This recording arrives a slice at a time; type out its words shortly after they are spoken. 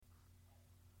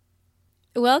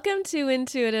Welcome to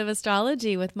Intuitive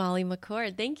Astrology with Molly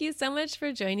McCord. Thank you so much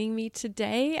for joining me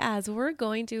today as we're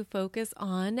going to focus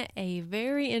on a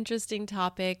very interesting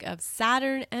topic of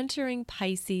Saturn entering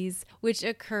Pisces, which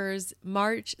occurs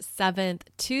March 7th,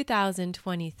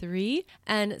 2023,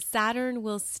 and Saturn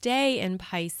will stay in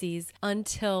Pisces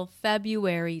until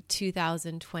February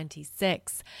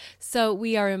 2026. So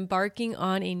we are embarking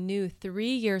on a new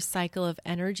 3-year cycle of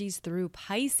energies through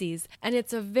Pisces, and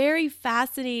it's a very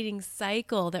fascinating cycle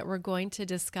that we're going to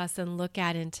discuss and look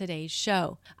at in today's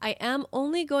show. I am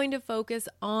only going to focus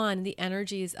on the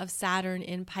energies of Saturn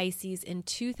in Pisces in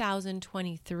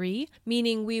 2023,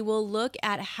 meaning we will look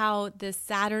at how this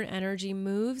Saturn energy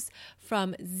moves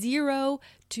from 0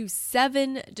 to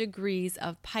 7 degrees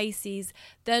of Pisces,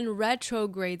 then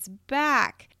retrogrades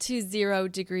back to 0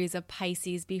 degrees of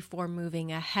Pisces before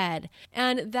moving ahead.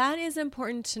 And that is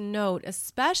important to note,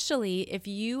 especially if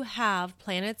you have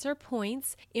planets or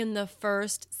points in the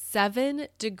first 7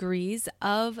 degrees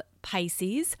of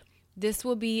Pisces. This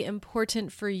will be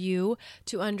important for you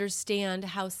to understand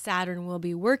how Saturn will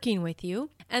be working with you.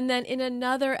 And then in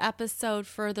another episode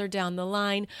further down the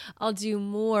line, I'll do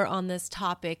more on this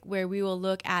topic where we will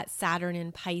look at Saturn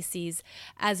in Pisces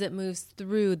as it moves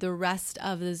through the rest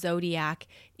of the zodiac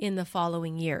in the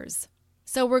following years.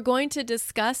 So we're going to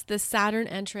discuss the Saturn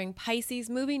entering Pisces,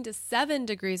 moving to 7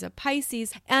 degrees of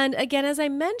Pisces. And again, as I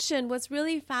mentioned, what's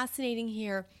really fascinating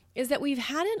here is that we've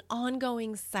had an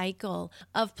ongoing cycle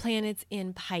of planets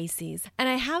in Pisces. And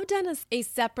I have done a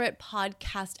separate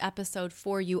podcast episode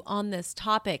for you on this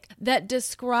topic that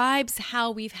describes how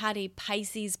we've had a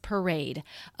Pisces parade,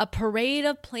 a parade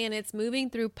of planets moving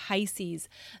through Pisces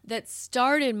that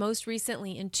started most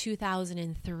recently in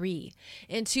 2003.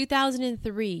 In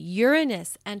 2003,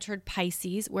 Uranus entered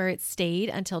Pisces, where it stayed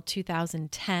until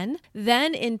 2010.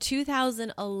 Then in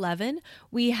 2011,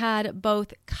 we had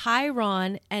both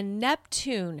Chiron and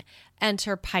Neptune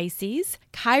enter Pisces.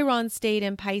 Chiron stayed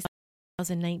in Pisces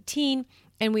in 2019,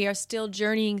 and we are still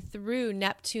journeying through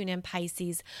Neptune and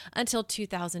Pisces until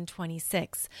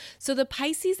 2026. So the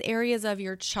Pisces areas of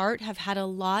your chart have had a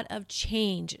lot of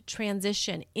change,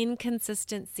 transition,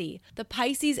 inconsistency. The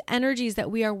Pisces energies that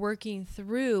we are working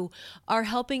through are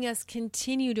helping us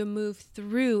continue to move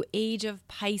through Age of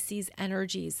Pisces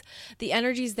energies, the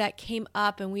energies that came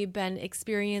up and we've been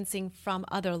experiencing from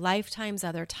other lifetimes,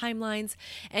 other timelines.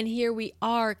 And here we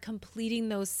are completing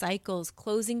those cycles,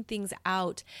 closing things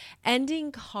out,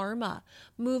 ending karma,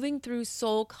 moving through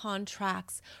soul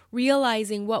contracts,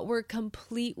 realizing what we're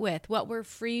complete with, what we're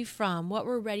free from, what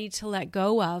we're ready to let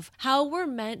go of, how we're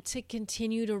meant to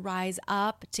continue to rise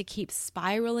up, to keep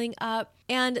spiraling up.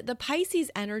 And the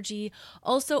Pisces energy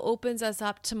also opens us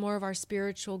up to more of our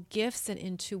spiritual gifts and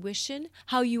intuition,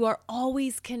 how you are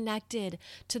always connected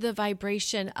to the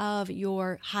vibration of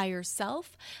your higher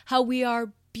self, how we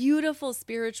are beautiful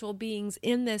spiritual beings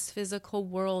in this physical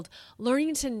world,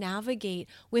 learning to navigate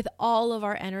with all of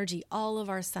our energy, all of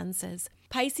our senses.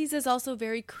 Pisces is also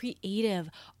very creative,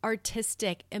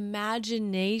 artistic,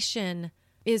 imagination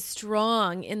is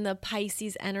strong in the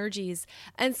Pisces energies.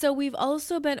 And so we've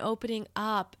also been opening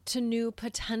up to new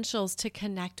potentials to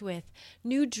connect with,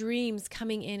 new dreams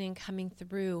coming in and coming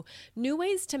through, new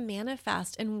ways to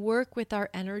manifest and work with our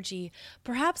energy,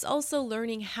 perhaps also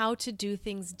learning how to do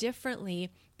things differently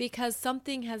because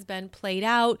something has been played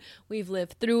out, we've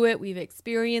lived through it, we've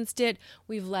experienced it,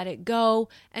 we've let it go,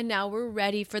 and now we're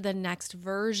ready for the next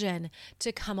version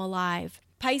to come alive.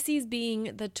 Pisces,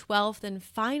 being the 12th and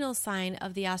final sign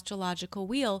of the astrological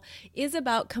wheel, is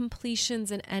about completions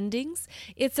and endings.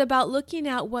 It's about looking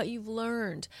at what you've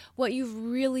learned, what you've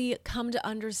really come to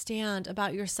understand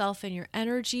about yourself and your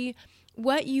energy,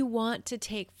 what you want to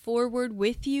take forward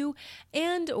with you,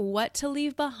 and what to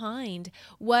leave behind,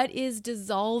 what is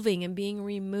dissolving and being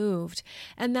removed.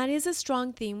 And that is a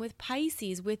strong theme with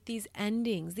Pisces, with these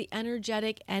endings, the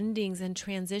energetic endings and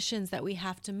transitions that we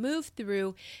have to move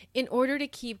through in order to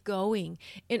keep going,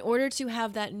 in order to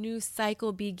have that new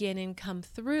cycle begin and come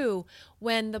through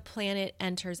when the planet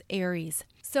enters Aries.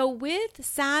 So with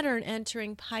Saturn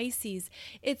entering Pisces,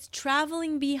 it's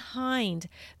traveling behind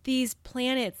these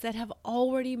planets that have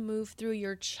already moved through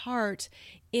your chart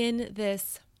in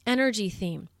this energy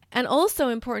theme. And also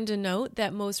important to note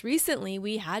that most recently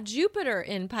we had Jupiter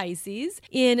in Pisces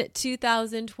in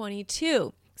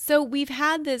 2022. So we've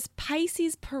had this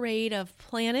Pisces parade of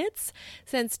planets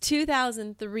since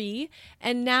 2003,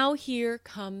 and now here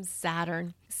comes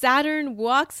Saturn. Saturn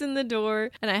walks in the door,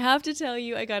 and I have to tell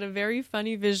you, I got a very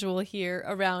funny visual here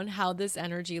around how this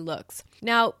energy looks.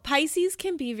 Now, Pisces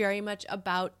can be very much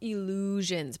about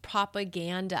illusions,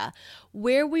 propaganda,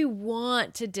 where we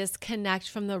want to disconnect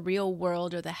from the real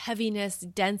world or the heaviness,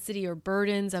 density, or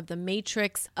burdens of the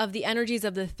matrix, of the energies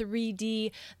of the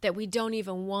 3D that we don't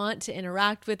even want to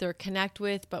interact with or connect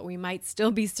with, but we might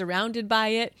still be surrounded by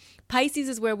it. Pisces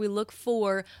is where we look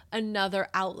for another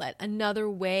outlet, another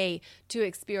way to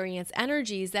experience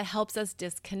energies that helps us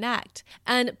disconnect.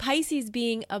 And Pisces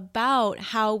being about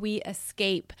how we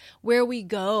escape, where we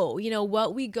go,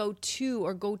 what we go to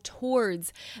or go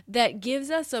towards that gives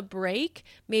us a break,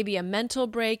 maybe a mental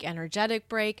break, energetic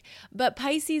break. But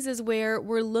Pisces is where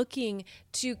we're looking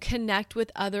to connect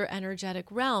with other energetic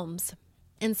realms.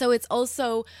 And so it's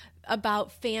also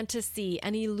about fantasy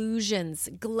and illusions,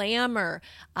 glamour.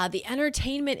 The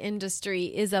entertainment industry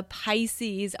is a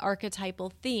Pisces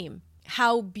archetypal theme.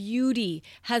 How beauty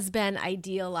has been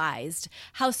idealized,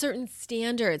 how certain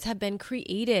standards have been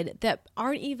created that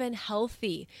aren't even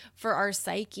healthy for our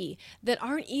psyche, that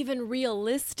aren't even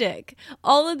realistic.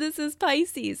 All of this is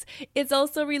Pisces. It's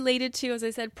also related to, as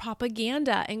I said,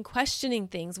 propaganda and questioning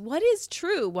things. What is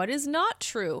true? What is not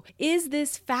true? Is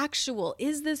this factual?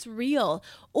 Is this real?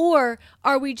 Or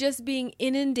are we just being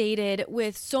inundated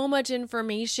with so much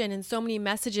information and so many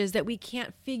messages that we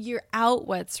can't figure out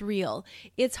what's real?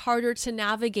 It's harder to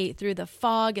navigate through the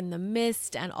fog and the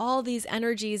mist and all these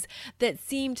energies that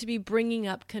seem to be bringing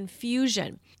up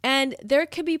confusion. And there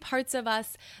could be parts of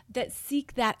us that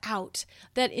seek that out,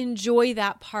 that enjoy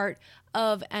that part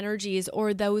of energies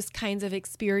or those kinds of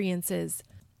experiences.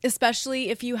 Especially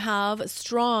if you have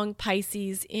strong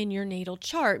Pisces in your natal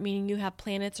chart, meaning you have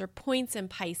planets or points in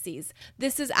Pisces.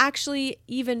 This is actually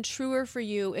even truer for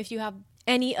you if you have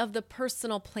any of the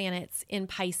personal planets in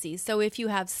Pisces. So if you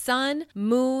have Sun,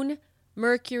 Moon,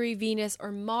 Mercury, Venus,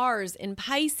 or Mars in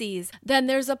Pisces, then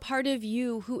there's a part of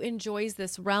you who enjoys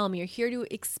this realm. You're here to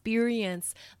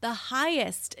experience the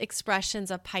highest expressions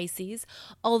of Pisces,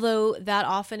 although that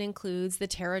often includes the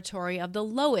territory of the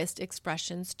lowest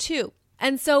expressions too.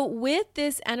 And so with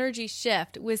this energy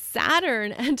shift, with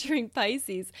Saturn entering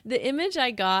Pisces, the image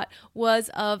I got was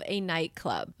of a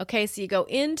nightclub. Okay, so you go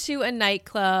into a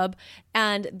nightclub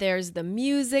and there's the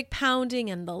music pounding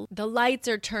and the lights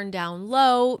are turned down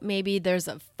low. Maybe there's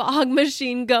a fog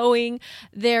machine going.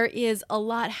 There is a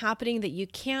lot happening that you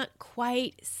can't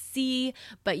quite see,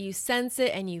 but you sense it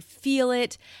and you feel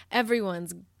it.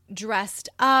 Everyone's dressed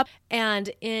up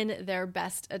and in their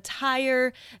best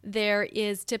attire. There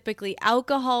is typically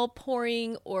alcohol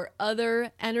pouring or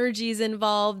other energies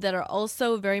involved that are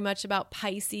also very much about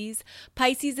Pisces.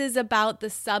 Pisces is about the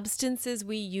substances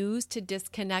we use to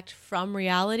disconnect from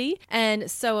reality. And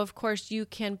so, of course, you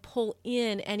can pull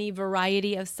in any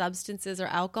variety of substances or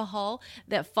alcohol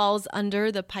that falls under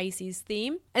the Pisces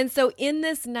theme. And so in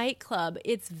this nightclub,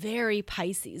 it's very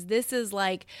Pisces. This is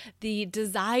like the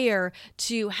desire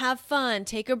to have fun,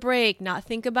 take a break, not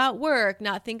think about work,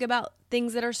 not think about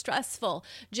things that are stressful.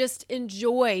 Just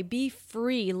enjoy, be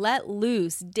free, let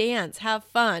loose, dance, have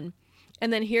fun.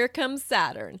 And then here comes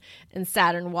Saturn. And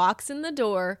Saturn walks in the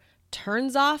door,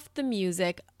 turns off the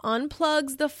music,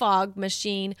 unplugs the fog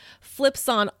machine, flips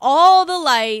on all the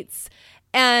lights,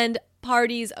 and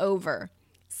party's over.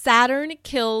 Saturn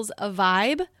kills a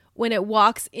vibe when it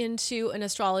walks into an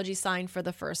astrology sign for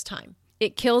the first time.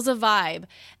 It kills a vibe.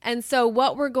 And so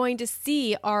what we're going to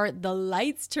see are the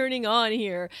lights turning on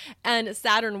here. And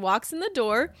Saturn walks in the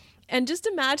door. And just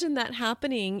imagine that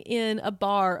happening in a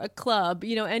bar, a club,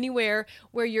 anywhere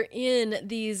where you're in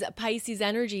these Pisces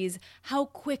energies, how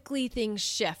quickly things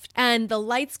shift. And the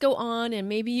lights go on and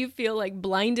maybe you feel like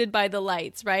blinded by the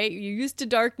lights, right? You're used to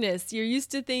darkness. You're used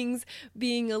to things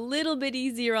being a little bit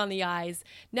easier on the eyes.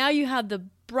 Now you have the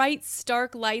bright,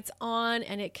 stark lights on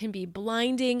and it can be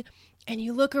blinding. And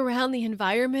you look around the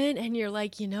environment and you're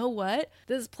like, you know what?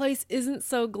 This place isn't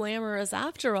so glamorous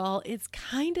after all. It's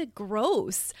kind of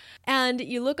gross. And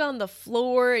you look on the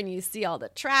floor and you see all the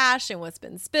trash and what's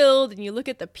been spilled. And you look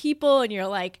at the people and you're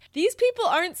like, these people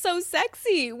aren't so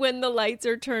sexy when the lights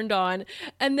are turned on.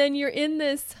 And then you're in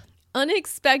this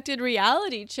unexpected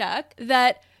reality check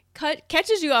that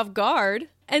catches you off guard.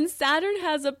 And Saturn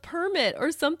has a permit or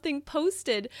something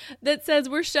posted that says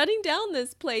we're shutting down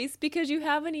this place because you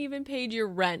haven't even paid your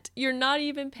rent. You're not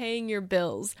even paying your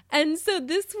bills. And so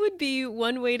this would be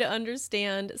one way to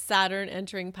understand Saturn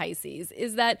entering Pisces,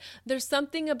 is that there's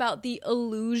something about the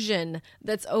illusion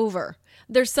that's over.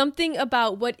 There's something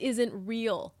about what isn't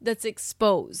real that's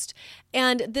exposed.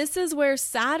 And this is where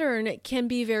Saturn can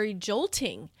be very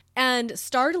jolting. and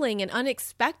startling and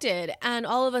unexpected. And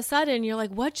all of a sudden you're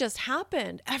like, what just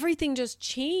happened? Everything just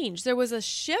changed. There was a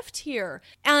shift here.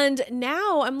 And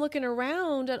now I'm looking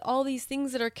around at all these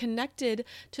things that are connected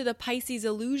to the Pisces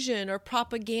illusion or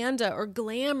propaganda or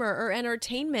glamour or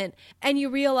entertainment. And you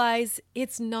realize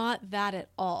it's not that at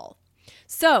all.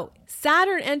 So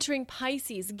Saturn entering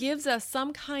Pisces gives us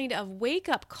some kind of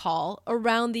wake-up call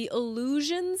around the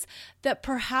illusions that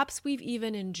perhaps we've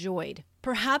even enjoyed.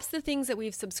 Perhaps the things that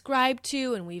we've subscribed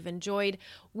to and we've enjoyed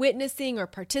witnessing or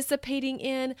participating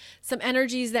in, some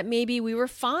energies that maybe we were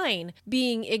fine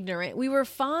being ignorant. We were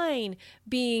fine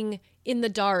being in the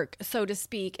dark, so to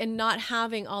speak, and not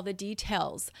having all the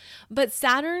details. But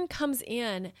Saturn comes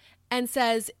in and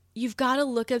says, you've got to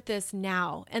look at this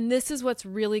now. And this is what's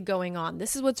really going on.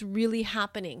 This is what's really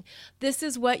happening. This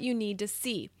is what you need to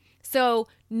see. So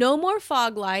no more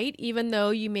fog light, even though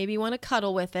you maybe want to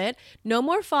cuddle with it. No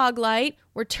more fog light.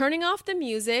 We're turning off the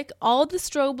music. All the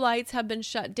strobe lights have been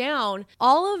shut down.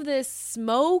 All of this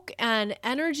smoke and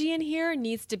energy in here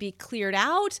needs to be cleared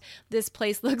out. This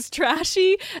place looks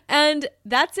trashy. And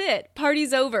that's it.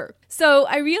 Party's over. So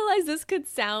I realize this could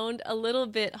sound a little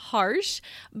bit harsh,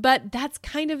 but that's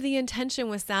kind of the intention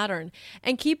with Saturn.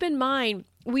 And keep in mind,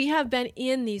 we have been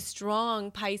in these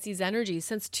strong Pisces energies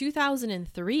since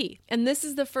 2003. And this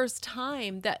is the first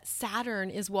time that Saturn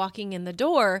is walking in the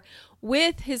door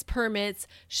with his permits,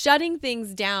 shutting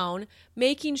things down,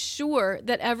 making sure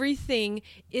that everything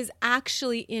is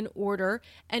actually in order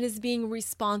and is being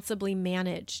responsibly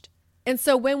managed. And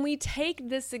so when we take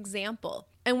this example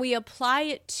and we apply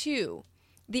it to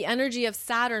the energy of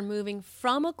Saturn moving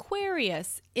from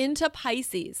Aquarius into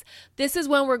Pisces, this is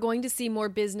when we're going to see more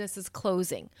businesses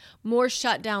closing, more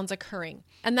shutdowns occurring.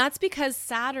 And that's because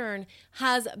Saturn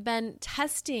has been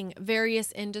testing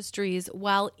various industries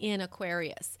while in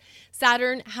Aquarius.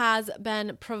 Saturn has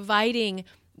been providing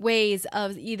ways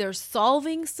of either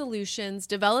solving solutions,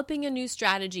 developing a new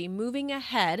strategy, moving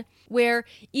ahead, where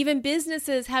even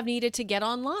businesses have needed to get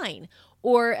online,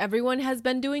 or everyone has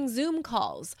been doing Zoom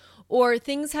calls, or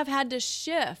things have had to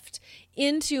shift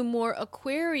into more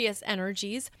Aquarius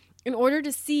energies in order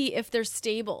to see if they're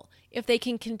stable, if they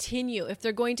can continue, if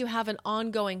they're going to have an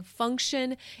ongoing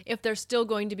function, if they're still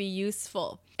going to be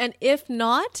useful. And if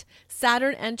not,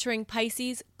 Saturn entering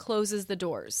Pisces closes the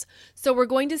doors. So we're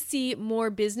going to see more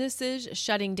businesses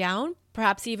shutting down,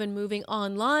 perhaps even moving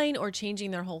online or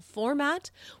changing their whole format.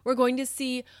 We're going to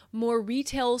see more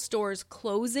retail stores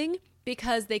closing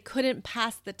because they couldn't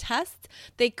pass the test.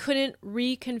 They couldn't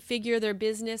reconfigure their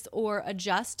business or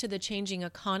adjust to the changing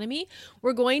economy.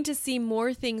 We're going to see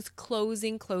more things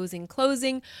closing,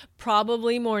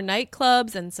 probably more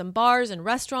nightclubs and some bars and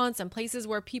restaurants and places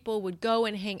where people would go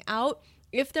and hang out.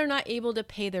 If they're not able to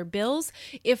pay their bills,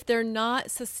 if they're not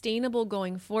sustainable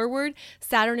going forward,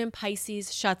 Saturn in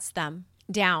Pisces shuts them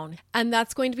down. And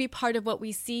that's going to be part of what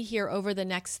we see here over the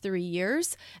next 3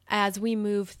 years as we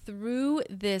move through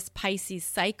this Pisces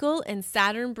cycle and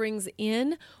Saturn brings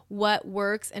in what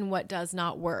works and what does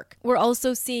not work. We're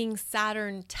also seeing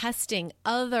Saturn testing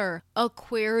other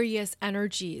Aquarius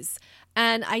energies.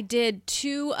 And I did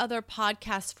 2 other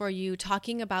podcasts for you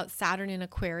talking about Saturn in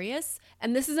Aquarius.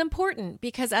 And this is important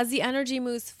because as the energy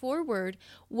moves forward,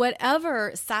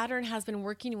 whatever Saturn has been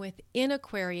working with in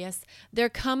Aquarius, there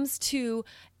comes to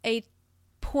a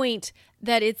point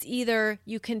that it's either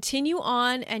you continue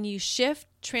on and you shift,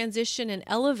 transition, and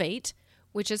elevate,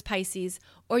 which is Pisces,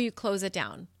 or you close it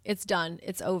down. It's done.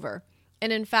 It's over.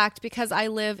 And in fact, because I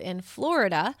live in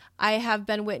Florida, I have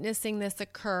been witnessing this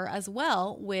occur as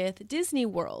well with Disney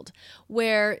World,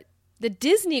 where the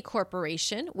Disney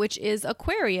Corporation, which is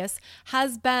Aquarius,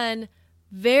 has been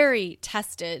very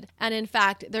tested. And in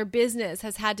fact, their business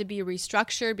has had to be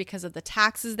restructured because of the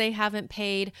taxes they haven't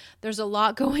paid. There's a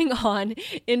lot going on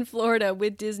in Florida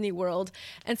with Disney World.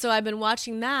 And so I've been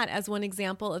watching that as one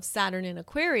example of Saturn in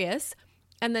Aquarius.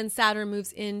 And then Saturn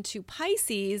moves into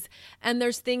Pisces, and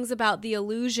there's things about the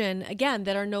illusion, again,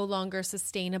 that are no longer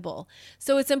sustainable.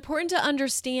 So it's important to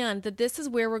understand that this is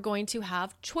where we're going to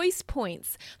have choice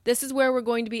points. This is where we're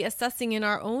going to be assessing in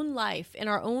our own life, in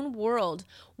our own world,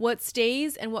 what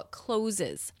stays and what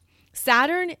closes.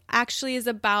 Saturn actually is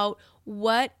about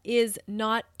what is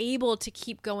not able to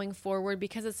keep going forward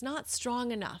because it's not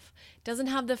strong enough. It doesn't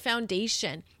have the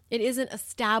foundation. It isn't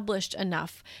established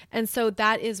enough. And so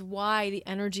that is why the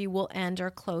energy will end or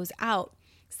close out.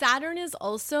 Saturn is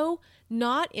also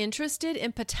not interested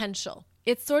in potential.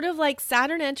 It's sort of like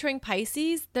Saturn entering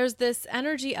Pisces. There's this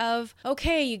energy of,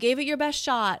 okay, you gave it your best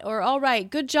shot, or all right,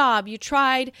 good job. You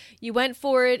tried, you went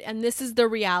for it, and this is the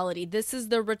reality. This is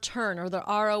the return or the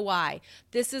ROI.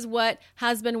 This is what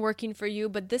has been working for you,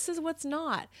 but this is what's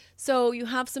not. So you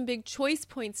have some big choice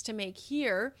points to make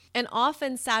here. And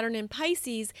often Saturn in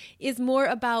Pisces is more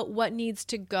about what needs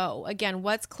to go. Again,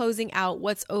 what's closing out,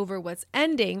 what's over, what's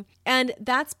ending. And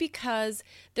that's because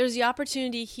there's the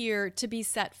opportunity here to be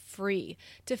set free,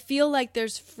 to feel like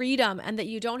there's freedom and that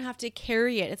you don't have to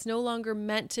carry it. It's no longer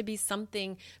meant to be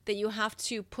something that you have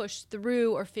to push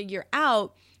through or figure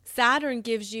out. Saturn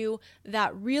gives you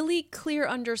that really clear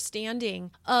understanding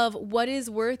of what is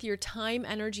worth your time,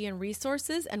 energy, and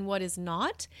resources and what is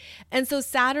not. And so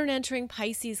Saturn entering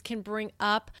Pisces can bring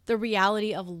up the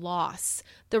reality of loss,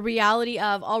 the reality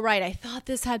of, all right, I thought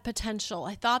this had potential.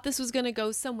 I thought this was going to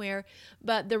go somewhere,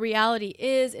 but the reality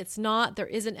is it's not. There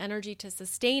isn't energy to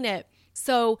sustain it.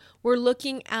 So we're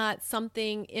looking at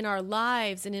something in our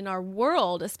lives and in our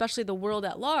world, especially the world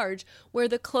at large, where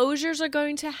the closures are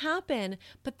going to happen,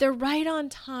 but they're right on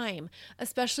time,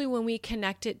 especially when we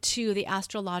connect it to the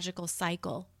astrological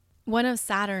cycle. One of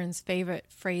Saturn's favorite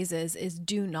phrases is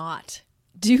do not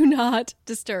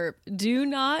disturb. Do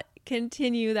not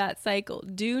continue that cycle.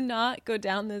 Do not go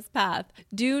down this path.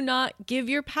 Do not give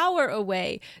your power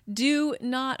away. Do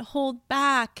not hold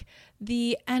back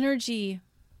the energy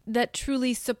that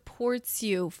truly supports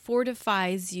you,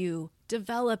 fortifies you,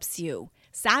 develops you.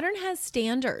 Saturn has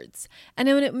standards. And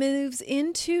when it moves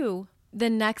into the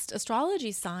next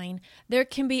astrology sign, there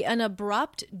can be an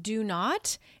abrupt do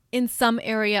not in some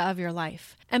area of your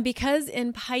life. And because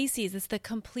in Pisces, it's the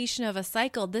completion of a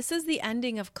cycle, this is the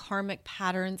ending of karmic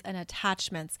patterns and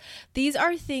attachments. These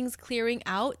are things clearing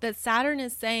out that Saturn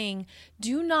is saying,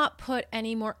 do not put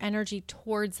any more energy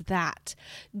towards that.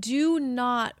 Do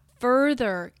not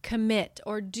further commit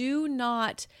or do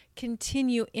not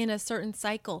continue in a certain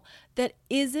cycle that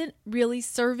isn't really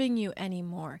serving you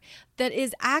anymore, that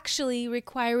is actually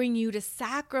requiring you to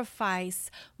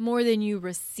sacrifice more than you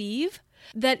receive,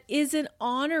 that isn't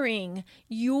honoring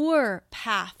your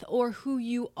path or who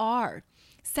you are.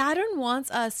 Saturn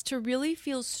wants us to really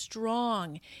feel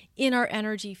strong in our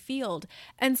energy field.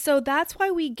 And so that's why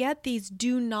we get these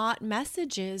do not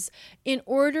messages in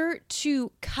order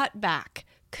to cut back,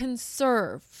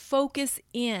 conserve, focus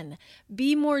in,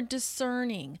 be more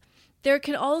discerning. There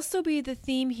can also be the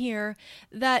theme here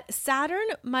that Saturn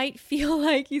might feel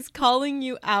like he's calling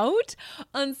you out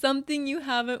on something you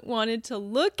haven't wanted to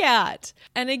look at.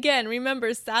 And again,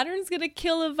 remember, Saturn's going to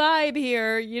kill a vibe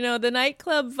here. You know, the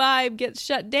nightclub vibe gets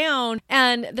shut down.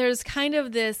 And there's kind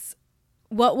of this,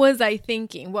 what was I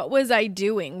thinking? What was I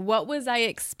doing? What was I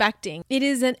expecting? It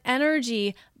is an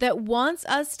energy that wants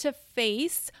us to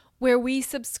face where we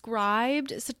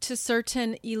subscribed to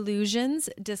certain illusions,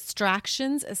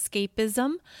 distractions,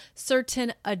 escapism,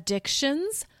 certain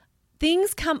addictions.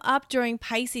 Things come up during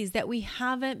Pisces that we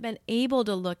haven't been able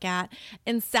to look at,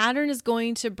 and Saturn is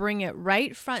going to bring it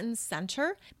right front and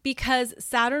center because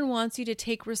Saturn wants you to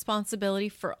take responsibility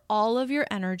for all of your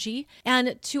energy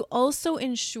and to also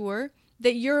ensure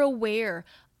that you're aware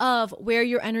of where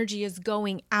your energy is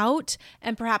going out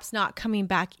and perhaps not coming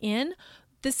back in.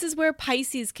 This is where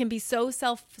Pisces can be so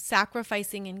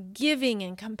self-sacrificing and giving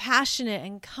and compassionate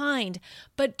and kind,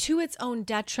 but to its own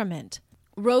detriment.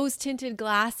 Rose-tinted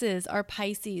glasses are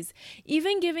Pisces.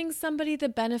 Even giving somebody the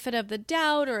benefit of the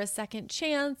doubt or a second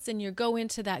chance, and you go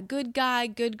into that good guy,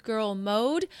 good girl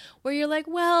mode where you're like,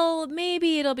 well,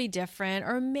 maybe it'll be different,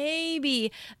 or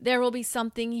maybe there will be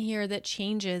something here that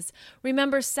changes.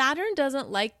 Remember, Saturn doesn't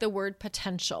like the word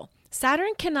potential.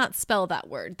 Saturn cannot spell that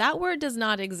word. That word does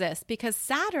not exist because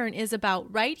Saturn is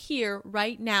about right here,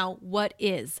 right now, what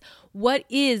is. What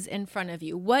is in front of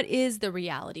you? What is the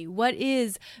reality? What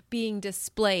is being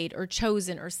displayed or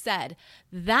chosen or said?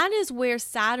 That is where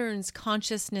Saturn's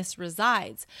consciousness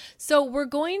resides. So we're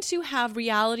going to have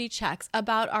reality checks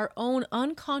about our own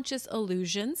unconscious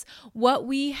illusions, what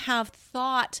we have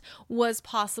thought was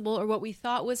possible or what we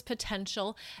thought was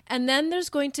potential. And then there's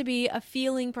going to be a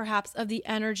feeling perhaps of the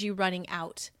energy running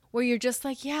out, where you're just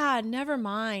like, yeah, never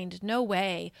mind, no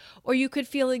way. Or you could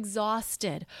feel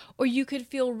exhausted, or you could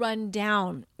feel run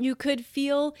down. You could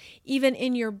feel even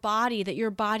in your body that your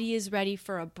body is ready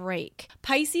for a break.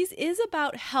 Pisces is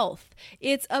about health.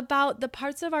 It's about the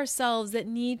parts of ourselves that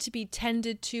need to be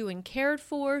tended to and cared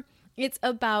for. It's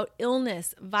about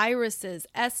illness, viruses,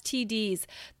 STDs,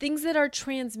 things that are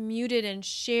transmuted and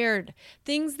shared,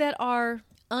 things that are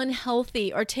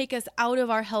unhealthy or take us out of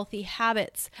our healthy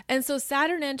habits. And so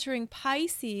Saturn entering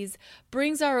Pisces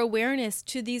brings our awareness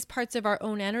to these parts of our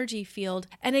own energy field.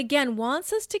 And again,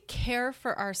 wants us to care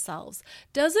for ourselves,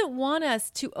 doesn't want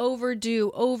us to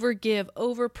overdo, overgive,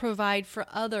 overprovide for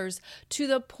others to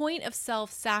the point of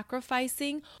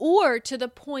self-sacrificing or to the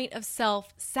point of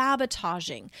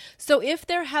self-sabotaging. So if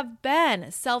there have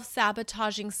been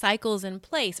self-sabotaging cycles in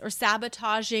place or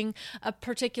sabotaging a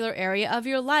particular area of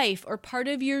your life or part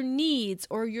of your needs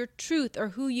or your truth or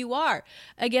who you are,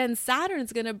 again,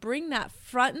 Saturn's going to bring that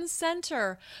front and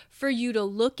center for you to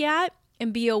look at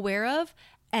and be aware of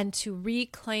and to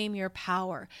reclaim your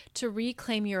power, to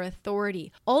reclaim your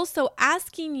authority. Also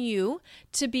asking you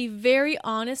to be very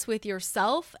honest with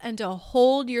yourself and to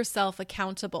hold yourself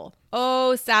accountable.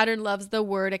 Oh, Saturn loves the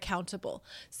word accountable.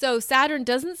 So Saturn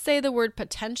doesn't say the word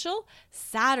potential.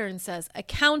 Saturn says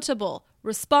accountable,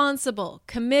 responsible,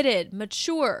 committed,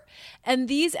 mature. And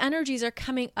these energies are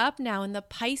coming up now in the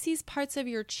Pisces parts of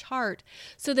your chart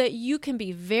so that you can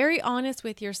be very honest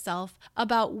with yourself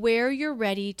about where you're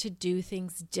ready to do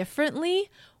things differently,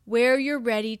 where you're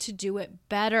ready to do it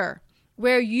better,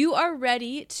 where you are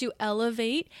ready to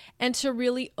elevate and to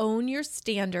really own your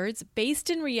standards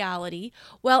based in reality,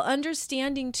 while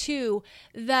understanding too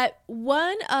that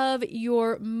one of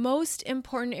your most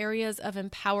important areas of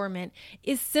empowerment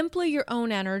is simply your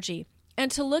own energy.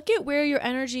 And to look at where your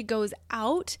energy goes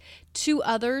out to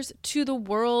others, to the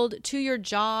world, to your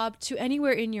job, to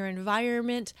anywhere in your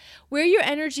environment, where your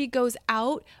energy goes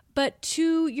out but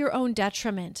to your own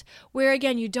detriment, where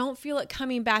again, you don't feel it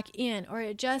coming back in, or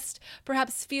it just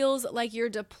perhaps feels like you're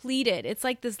depleted. It's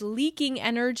like this leaking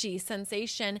energy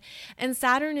sensation. And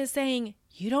Saturn is saying,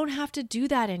 you don't have to do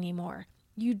that anymore.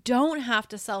 You don't have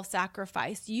to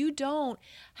self-sacrifice. You don't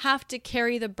have to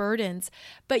carry the burdens,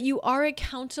 but you are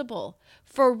accountable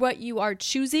for what you are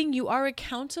choosing. You are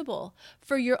accountable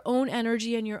for your own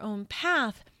energy and your own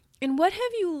path. And what have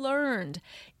you learned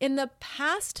in the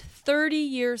past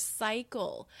 30-year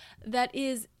cycle that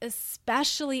is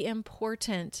especially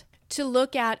important to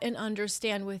look at and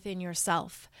understand within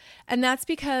yourself? And that's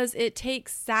because it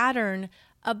takes Saturn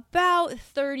about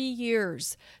 30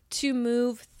 years to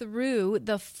move through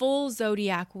the full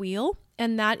zodiac wheel.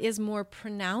 And that is more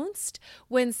pronounced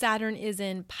when Saturn is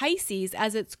in Pisces,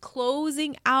 as it's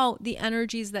closing out the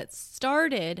energies that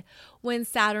started when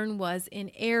Saturn was in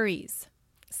Aries.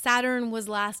 Saturn was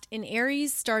last in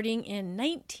Aries starting in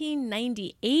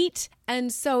 1998.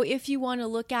 And so if you want to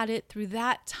look at it through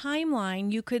that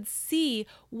timeline, you could see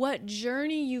what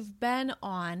journey you've been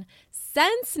on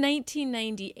since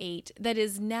 1998 that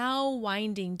is now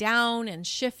winding down and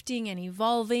shifting and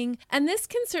evolving. And this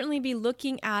can certainly be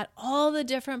looking at all the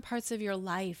different parts of your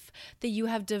life that you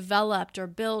have developed or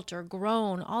built or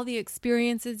grown, all the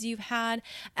experiences you've had,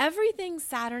 everything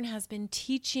Saturn has been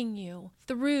teaching you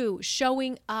through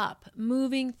showing up,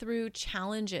 moving through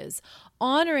challenges,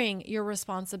 honoring your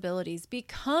responsibilities,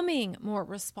 becoming more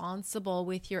responsible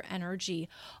with your energy.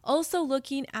 Also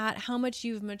looking at how much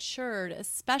you've matured,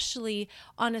 especially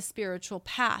on a spiritual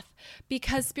path,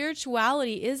 because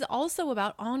spirituality is also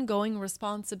about ongoing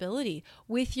responsibility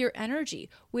with your energy,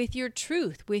 with your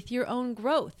truth, with your own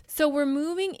growth. So we're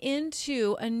moving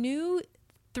into a new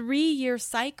 3-year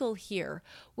cycle here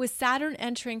with Saturn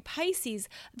entering Pisces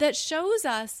that shows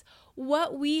us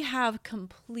what we have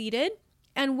completed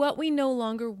and what we no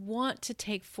longer want to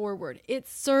take forward. It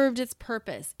served its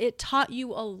purpose. It taught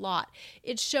you a lot.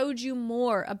 It showed you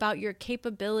more about your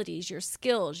capabilities, your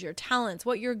skills, your talents,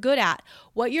 what you're good at,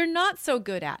 what you're not so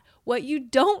good at, what you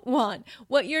don't want,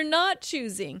 what you're not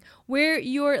choosing, where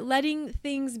you're letting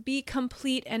things be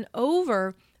complete and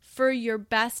over for your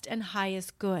best and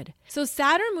highest good. So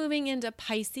Saturn moving into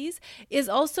Pisces is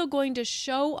also going to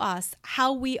show us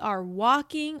how we are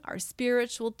walking our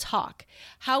spiritual talk,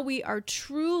 how we are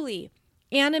truly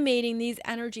animating these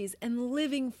energies and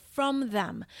living from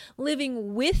them,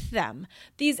 living with them.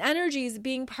 These energies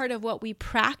being part of what we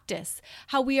practice,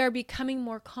 how we are becoming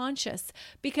more conscious.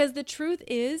 Because the truth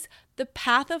is, the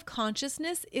path of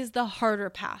consciousness is the harder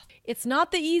path. It's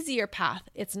not the easier path.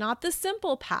 It's not the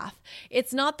simple path.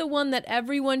 It's not the one that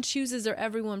everyone chooses or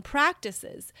everyone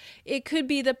practices. It could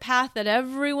be the path that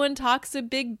everyone talks a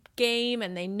big game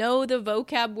and they know the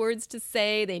vocab words to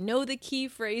say, they know the key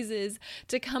phrases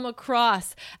to come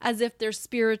across as if they're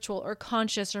spiritual or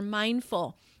conscious or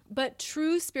mindful. But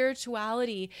true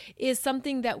spirituality is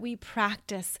something that we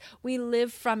practice. We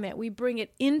live from it. We bring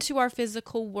it into our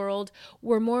physical world.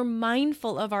 We're more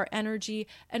mindful of our energy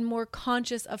and more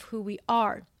conscious of who we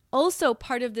are. Also,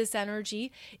 part of this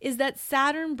energy is that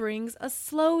Saturn brings a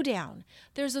slowdown.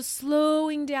 There's a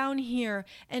slowing down here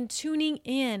and tuning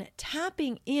in,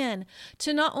 tapping in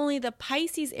to not only the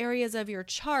Pisces areas of your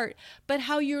chart, but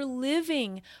how you're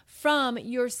living from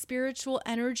your spiritual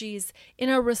energies in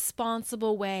a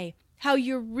responsible way. How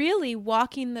you're really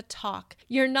walking the talk.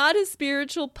 You're not a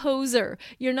spiritual poser.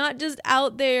 You're not just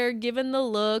out there giving the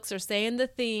looks or saying the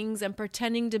things and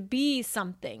pretending to be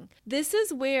something. This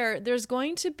is where there's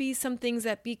going to be some things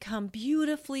that become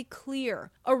beautifully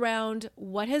clear around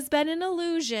what has been an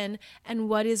illusion and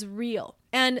what is real.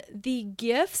 And the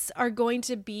gifts are going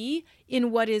to be in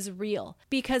what is real,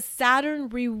 because Saturn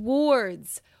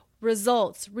rewards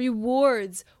results,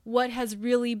 rewards what has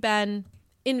really been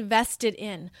invested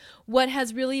in, what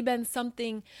has really been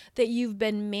something that you've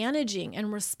been managing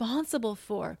and responsible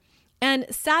for. And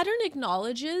Saturn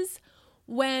acknowledges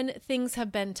when things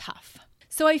have been tough.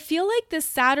 So I feel like this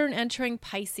Saturn entering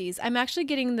Pisces, I'm actually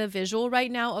getting the visual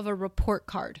right now of a report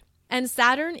card. And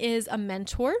Saturn is a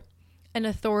mentor, an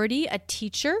authority, a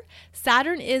teacher.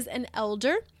 Saturn is an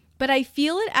elder, but I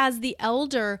feel it as the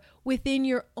elder within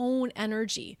your own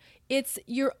energy. It's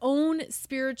your own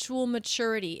spiritual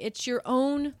maturity. It's your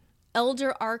own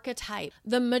elder archetype.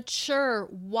 The mature,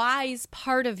 wise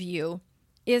part of you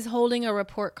is holding a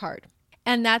report card.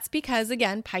 And that's because,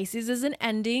 again, Pisces is an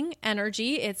ending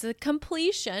energy. It's a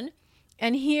completion.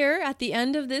 And here at the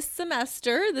end of this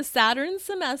semester, the Saturn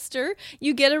semester,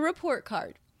 you get a report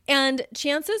card. And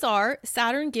chances are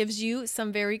Saturn gives you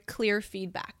some very clear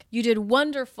feedback. You did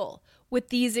wonderful with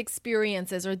these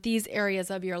experiences or these areas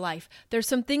of your life. There's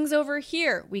some things over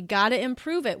here. We got to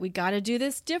improve it. We got to do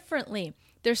this differently.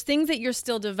 There's things that you're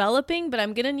still developing, but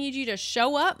I'm going to need you to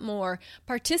show up more,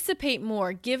 participate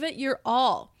more, give it your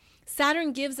all.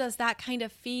 Saturn gives us that kind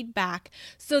of feedback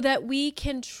so that we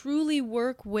can truly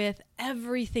work with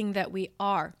everything that we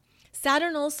are.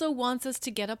 Saturn also wants us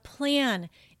to get a plan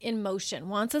in motion,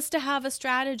 wants us to have a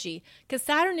strategy, because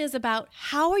Saturn is about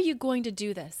how are you going to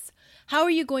do this? How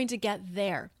are you going to get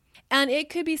there? And it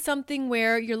could be something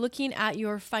where you're looking at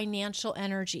your financial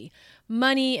energy,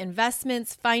 money,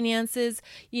 investments, finances,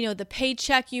 the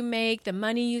paycheck you make, the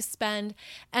money you spend,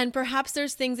 and perhaps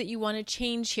there's things that you want to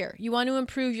change here. You want to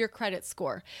improve your credit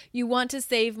score. You want to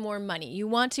save more money. You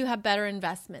want to have better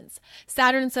investments.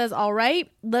 Saturn says, all right,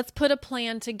 let's put a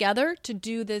plan together to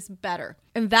do this better.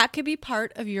 And that could be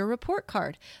part of your report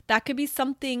card. That could be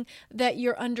something that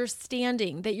you're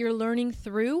understanding, that you're learning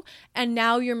through, and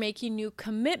now you're making new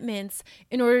commitments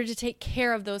in order to take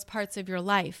care of those parts of your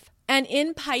life. And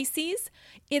in Pisces,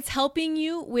 it's helping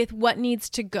you with what needs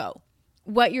to go,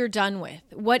 what you're done with,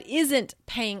 what isn't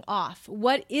paying off,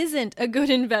 what isn't a good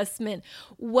investment,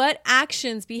 what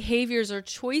actions, behaviors, or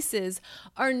choices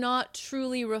are not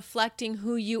truly reflecting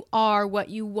who you are, what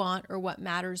you want, or what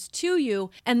matters to you.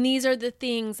 And these are the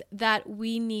things that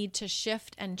we need to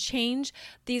shift and change.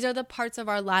 These are the parts of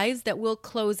our lives that will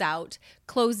close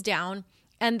down,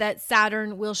 and that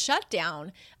Saturn will shut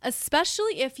down,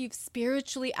 especially if you've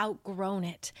spiritually outgrown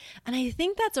it. And I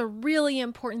think that's a really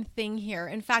important thing here.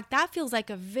 In fact, that feels like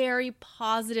a very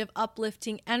positive,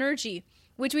 uplifting energy,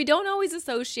 which we don't always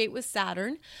associate with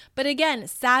Saturn. But again,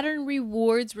 Saturn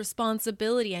rewards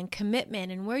responsibility and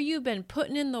commitment, and where you've been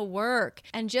putting in the work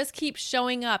and just keep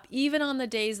showing up, even on the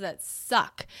days that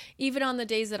suck, even on the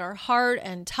days that are hard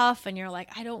and tough, and you're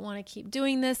like, I don't want to keep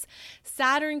doing this.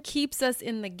 Saturn keeps us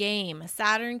in the game.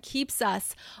 Saturn keeps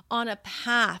us on a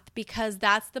path, because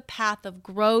that's the path of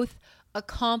growth,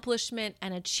 accomplishment,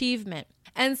 and achievement.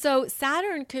 And so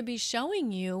Saturn could be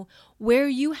showing you where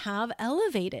you have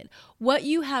elevated, what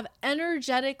you have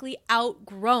energetically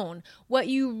outgrown, what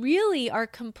you really are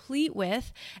complete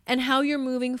with, and how you're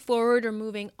moving forward or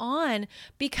moving on,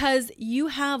 because you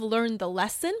have learned the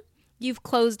lesson. You've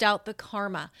closed out the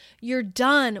karma. You're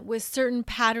done with certain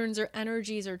patterns or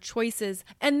energies or choices.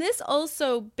 And this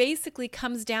also basically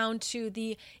comes down to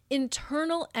the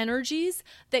internal energies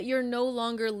that you're no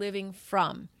longer living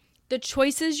from. The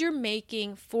choices you're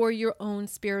making for your own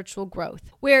spiritual growth,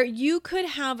 where you could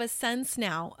have a sense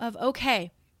now of,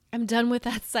 okay, I'm done with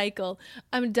that cycle.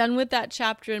 I'm done with that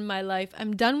chapter in my life.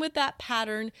 I'm done with that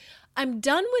pattern. I'm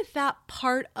done with that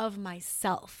part of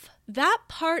myself. That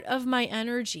part of my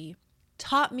energy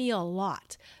taught me a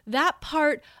lot. That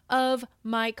part of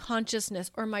my consciousness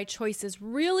or my choices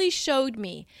really showed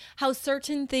me how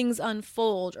certain things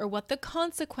unfold, or what the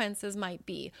consequences might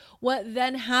be, what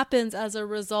then happens as a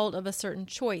result of a certain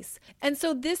choice. And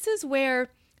so this is where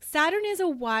Saturn is a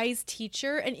wise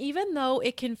teacher, and even though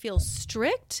it can feel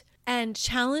strict and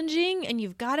challenging and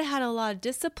you've got to have a lot of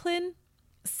discipline,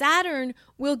 Saturn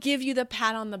will give you the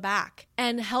pat on the back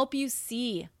and help you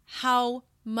see how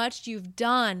much you've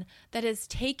done that has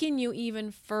taken you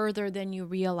even further than you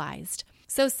realized.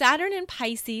 So Saturn in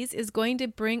Pisces is going to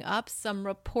bring up some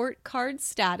report card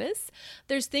status.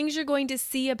 There's things you're going to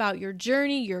see about your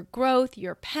journey, your growth,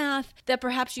 your path that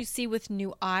perhaps you see with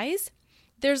new eyes.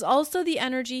 There's also the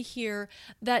energy here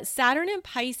that Saturn in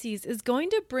Pisces is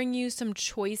going to bring you some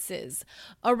choices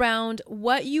around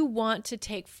what you want to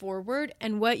take forward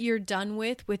and what you're done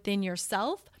with within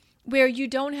yourself, where you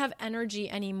don't have energy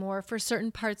anymore for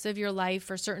certain parts of your life,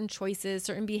 for certain choices,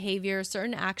 certain behaviors,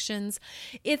 certain actions.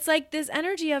 It's like this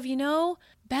energy of,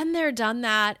 been there, done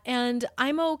that, and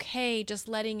I'm okay just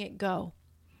letting it go.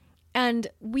 And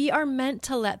we are meant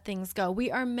to let things go.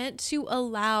 We are meant to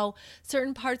allow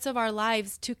certain parts of our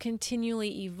lives to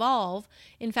continually evolve.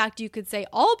 In fact, you could say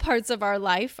all parts of our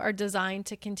life are designed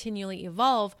to continually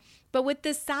evolve. But with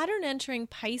this Saturn entering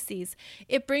Pisces,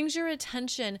 it brings your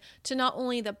attention to not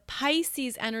only the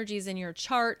Pisces energies in your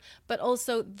chart, but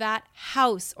also that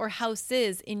house or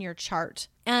houses in your chart.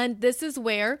 And this is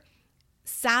where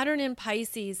Saturn in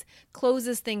Pisces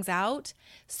closes things out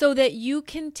so that you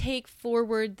can take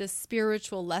forward the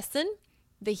spiritual lesson,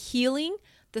 the healing,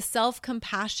 the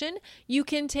self-compassion. You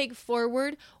can take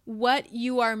forward what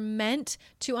you are meant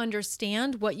to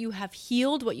understand, what you have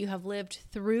healed, what you have lived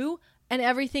through, and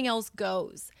everything else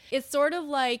goes. It's sort of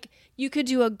like you could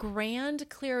do a grand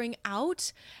clearing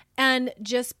out and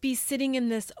just be sitting in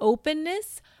this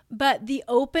openness, but the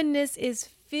openness is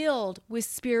filled with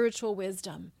spiritual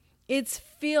wisdom. It's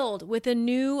filled with a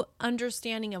new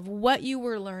understanding of what you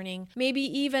were learning, maybe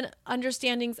even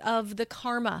understandings of the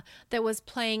karma that was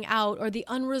playing out or the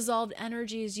unresolved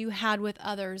energies you had with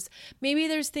others. Maybe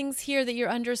there's things here that you're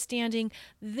understanding,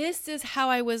 this is how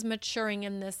I was maturing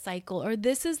in this cycle, or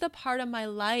this is the part of my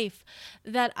life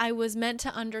that I was meant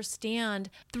to understand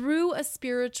through a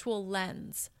spiritual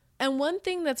lens. And one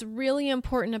thing that's really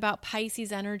important about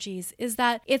Pisces energies is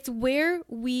that it's where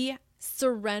we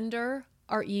surrender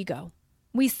our ego.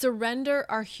 We surrender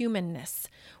our humanness.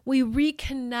 We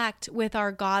reconnect with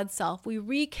our God self. We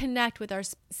reconnect with our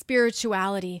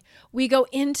spirituality. We go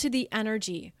into the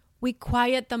energy. We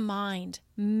quiet the mind,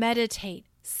 meditate,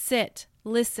 sit,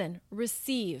 listen,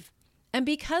 receive. And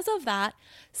because of that,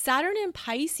 Saturn in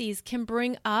Pisces can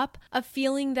bring up a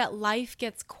feeling that life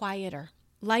gets quieter,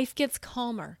 life gets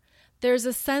calmer. There's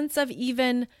a sense of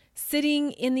even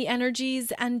sitting in the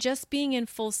energies and just being in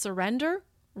full surrender,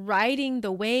 riding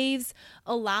the waves,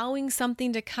 allowing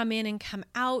something to come in and come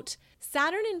out.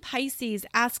 Saturn in Pisces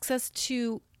asks us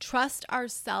to trust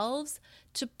ourselves,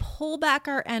 to pull back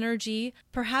our energy,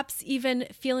 perhaps even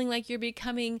feeling like you're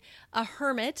becoming a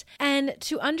hermit, and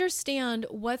to understand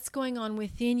what's going on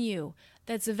within you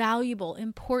that's valuable,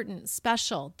 important,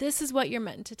 special. This is what you're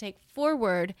meant to take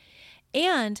forward.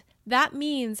 And that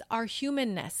means our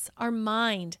humanness, our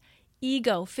mind,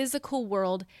 ego, physical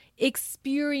world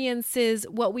experiences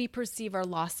what we perceive are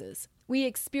losses. We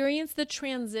experience the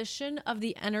transition of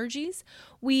the energies.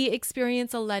 We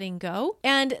experience a letting go.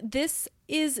 And this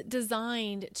is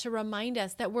designed to remind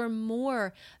us that we're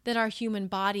more than our human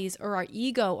bodies or our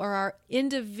ego or our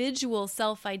individual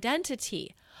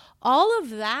self-identity. All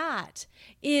of that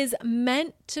is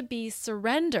meant to be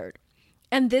surrendered.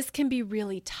 And this can be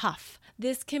really tough.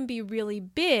 This can be really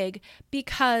big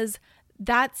because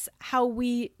that's how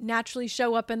we naturally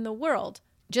show up in the world.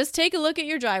 Just take a look at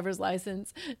your driver's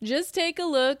license. Just take a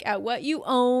look at what you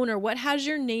own or what has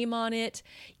your name on it.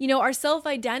 Our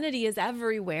self-identity is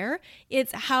everywhere.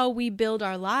 It's how we build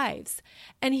our lives.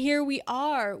 And here we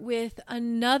are with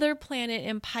another planet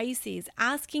in Pisces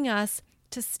asking us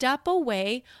to step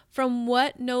away from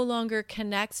what no longer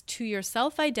connects to your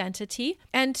self-identity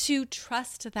and to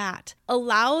trust that.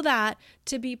 Allow that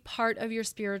to be part of your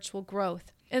spiritual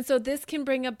growth. And so this can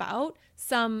bring about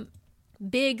some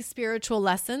big spiritual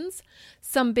lessons,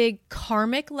 some big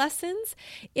karmic lessons.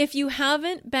 If you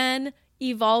haven't been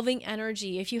evolving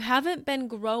energy, if you haven't been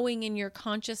growing in your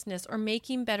consciousness or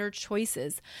making better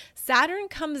choices, Saturn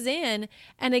comes in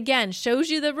and again shows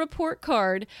you the report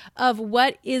card of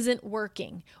what isn't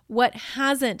working, what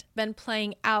hasn't been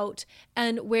playing out,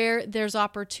 and where there's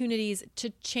opportunities to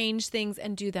change things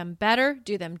and do them better,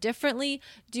 do them differently,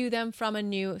 do them from a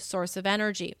new source of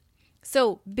energy.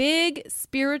 So big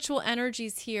spiritual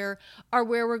energies here are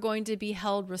where we're going to be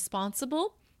held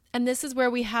responsible. And this is where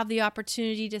we have the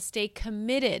opportunity to stay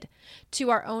committed to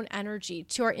our own energy,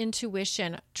 to our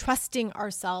intuition, trusting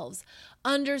ourselves,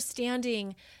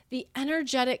 understanding the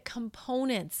energetic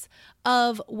components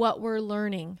of what we're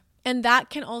learning. And that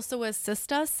can also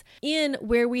assist us in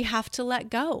where we have to let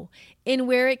go, in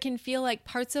where it can feel like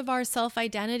parts of our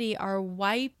self-identity are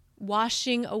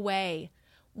washing away,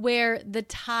 where the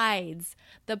tides,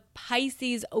 the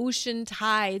Pisces ocean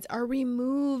tides, are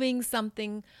removing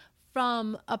something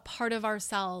from a part of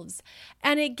ourselves.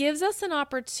 And it gives us an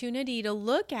opportunity to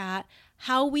look at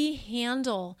how we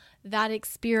handle that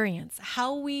experience,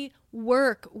 how we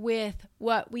work with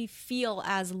what we feel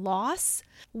as loss,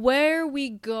 where we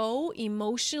go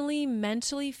emotionally,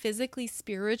 mentally, physically,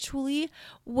 spiritually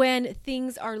when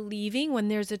things are leaving, when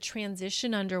there's a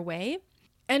transition underway.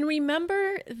 And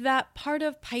remember that part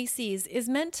of Pisces is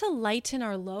meant to lighten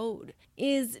our load,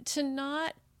 is to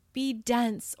not be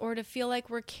dense or to feel like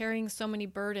we're carrying so many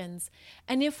burdens.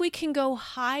 And if we can go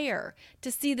higher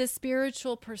to see the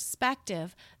spiritual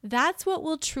perspective, that's what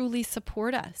will truly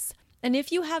support us. And if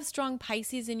you have strong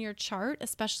Pisces in your chart,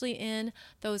 especially in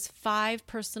those 5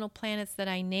 personal planets that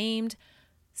I named,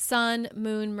 Sun,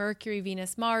 Moon, Mercury,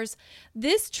 Venus, Mars,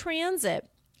 this transit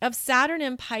of Saturn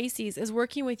and Pisces is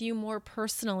working with you more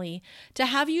personally to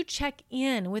have you check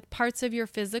in with parts of your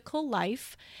physical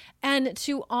life and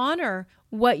to honor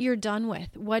what you're done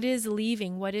with, what is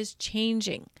leaving, what is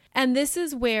changing. And this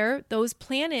is where those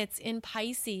planets in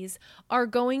Pisces are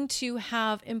going to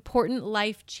have important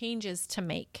life changes to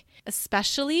make,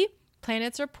 especially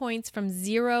planets or points from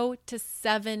 0 to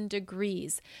 7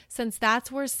 degrees, since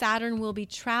that's where Saturn will be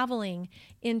traveling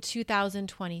in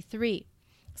 2023.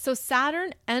 So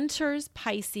Saturn enters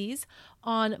Pisces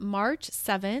on March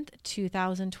 7th,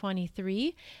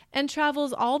 2023, and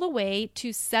travels all the way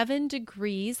to 7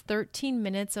 degrees, 13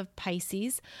 minutes of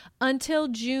Pisces until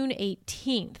June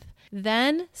 18th.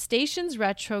 Then stations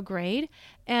retrograde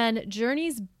and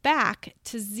journeys back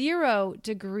to 0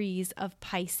 degrees of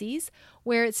Pisces,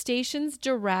 where it stations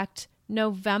direct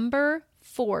November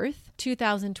 4th,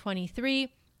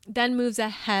 2023, then moves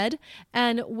ahead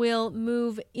and will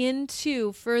move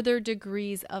into further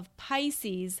degrees of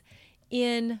Pisces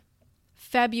in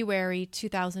February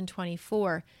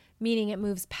 2024, meaning it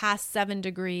moves past 7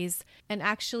 degrees and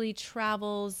actually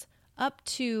travels up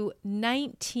to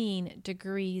 19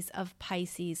 degrees of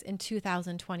Pisces in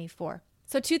 2024.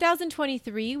 So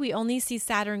 2023, we only see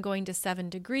Saturn going to 7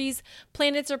 degrees.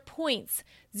 Planets are points,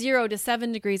 0 to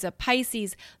 7 degrees of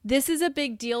Pisces. This is a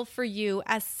big deal for you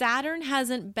as Saturn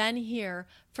hasn't been here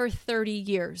for 30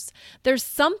 years. There's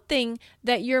something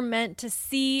that you're meant to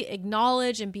see,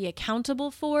 acknowledge, and be accountable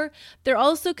for. There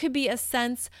also could be a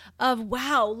sense of,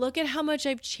 wow, look at how much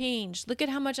I've changed. Look at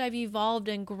how much I've evolved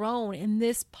and grown in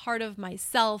this part of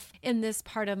myself, in this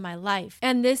part of my life.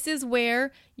 And this is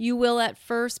where you will at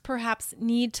first perhaps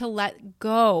need to let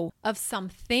go of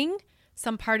something,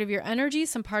 some part of your energy,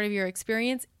 some part of your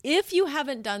experience, if you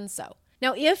haven't done so.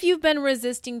 Now, if you've been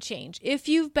resisting change, if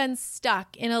you've been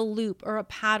stuck in a loop or a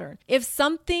pattern, if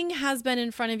something has been in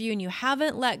front of you and you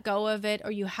haven't let go of it or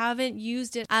you haven't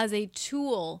used it as a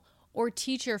tool or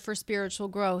teacher for spiritual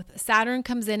growth, Saturn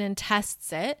comes in and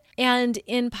tests it. And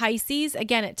in Pisces,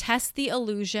 again, it tests the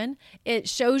illusion. It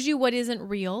shows you what isn't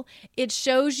real. It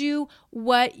shows you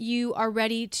what you are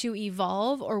ready to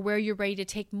evolve or where you're ready to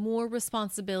take more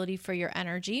responsibility for your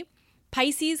energy.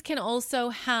 Pisces can also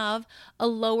have a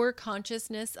lower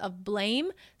consciousness of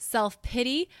blame,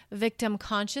 self-pity, victim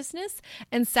consciousness,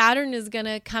 and Saturn is going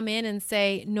to come in and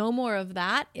say, no more of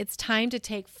that. It's time to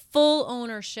take full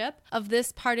ownership of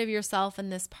this part of yourself and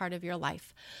this part of your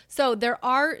life. So there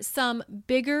are some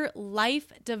bigger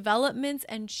life developments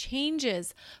and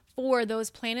changes for those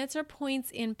planets or points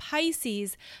in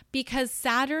Pisces because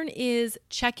Saturn is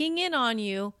checking in on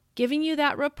you, giving you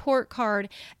that report card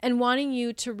and wanting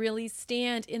you to really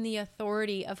stand in the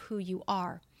authority of who you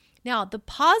are. Now, the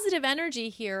positive energy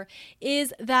here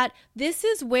is that this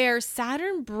is where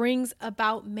Saturn brings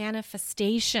about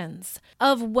manifestations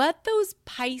of what those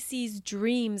Pisces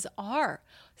dreams are.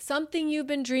 Something you've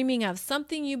been dreaming of,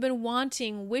 something you've been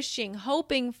wanting, wishing,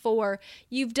 hoping for.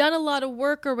 You've done a lot of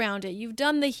work around it. You've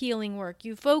done the healing work.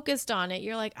 You focused on it.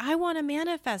 You're like, I want to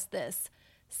manifest this.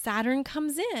 Saturn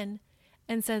comes in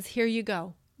and says, here you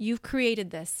go. You've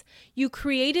created this. You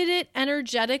created it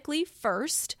energetically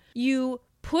first. You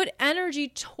put energy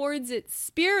towards it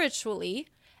spiritually,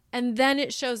 and then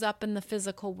it shows up in the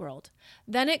physical world.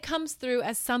 Then it comes through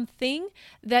as something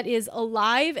that is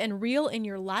alive and real in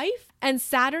your life. And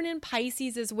Saturn in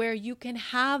Pisces is where you can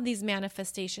have these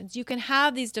manifestations. You can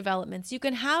have these developments. You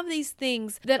can have these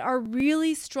things that are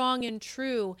really strong and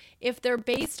true if they're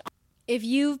based on if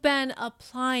you've been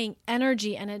applying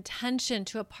energy and attention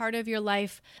to a part of your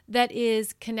life that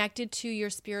is connected to your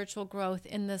spiritual growth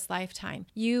in this lifetime.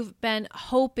 You've been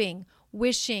hoping,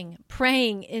 wishing,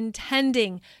 praying,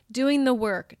 intending, doing the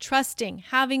work, trusting,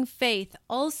 having faith.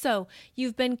 Also,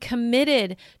 you've been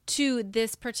committed to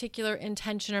this particular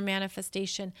intention or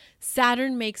manifestation.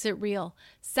 Saturn makes it real.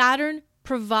 Saturn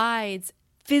provides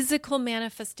physical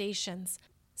manifestations.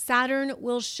 Saturn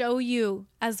will show you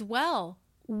as well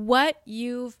what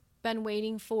you've been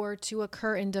waiting for to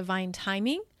occur in divine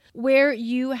timing, where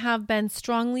you have been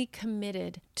strongly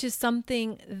committed to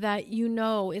something that you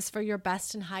know is for your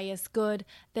best and highest good,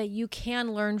 that you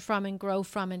can learn from and grow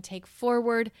from and take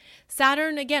forward.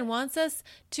 Saturn, again, wants us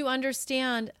to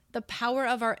understand the power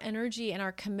of our energy and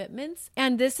our commitments.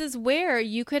 And this is where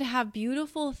you could have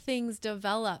beautiful things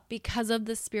develop because of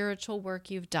the spiritual work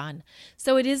you've done.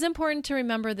 So it is important to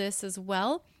remember this as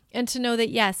well. And to know that,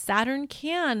 yes, Saturn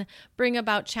can bring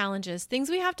about challenges, things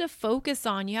we have to focus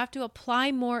on. You have to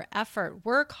apply more effort,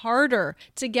 work harder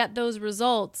to get those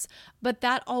results, but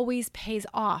that always pays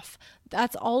off.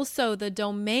 That's also the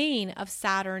domain of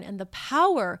Saturn and the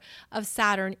power of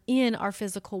Saturn in our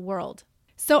physical world.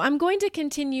 So I'm going to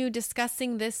continue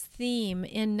discussing this theme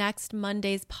in next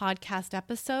Monday's podcast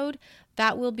episode.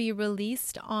 That will be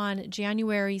released on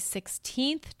January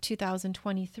 16th,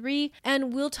 2023.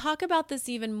 And we'll talk about this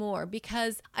even more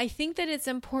because I think that it's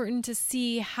important to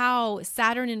see how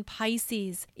Saturn in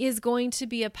Pisces is going to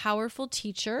be a powerful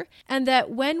teacher, and that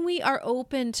when we are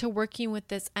open to working with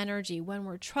this energy, when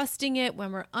we're trusting it,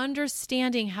 when we're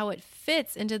understanding how it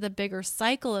fits into the bigger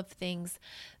cycle of things,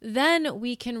 then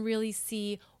we can really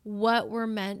see what we're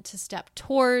meant to step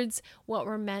towards, what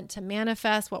we're meant to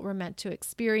manifest, what we're meant to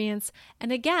experience,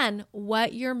 and again,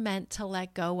 what you're meant to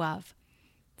let go of.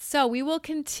 So we will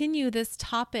continue this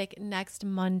topic next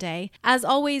Monday. As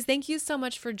always, thank you so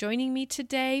much for joining me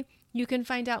today. You can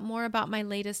find out more about my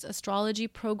latest astrology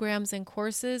programs and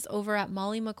courses over at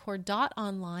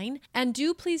mollymccord.online. And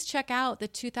do please check out the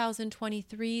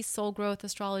 2023 Soul Growth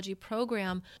Astrology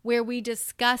Program, where we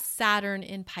discuss Saturn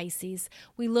in Pisces.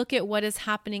 We look at what is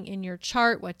happening in your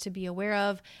chart, what to be aware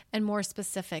of, and more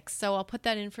specifics. So I'll put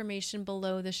that information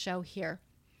below the show here.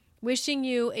 Wishing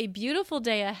you a beautiful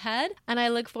day ahead, and I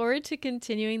look forward to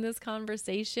continuing this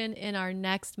conversation in our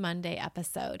next Monday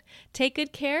episode. Take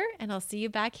good care, and I'll see you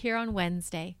back here on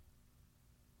Wednesday.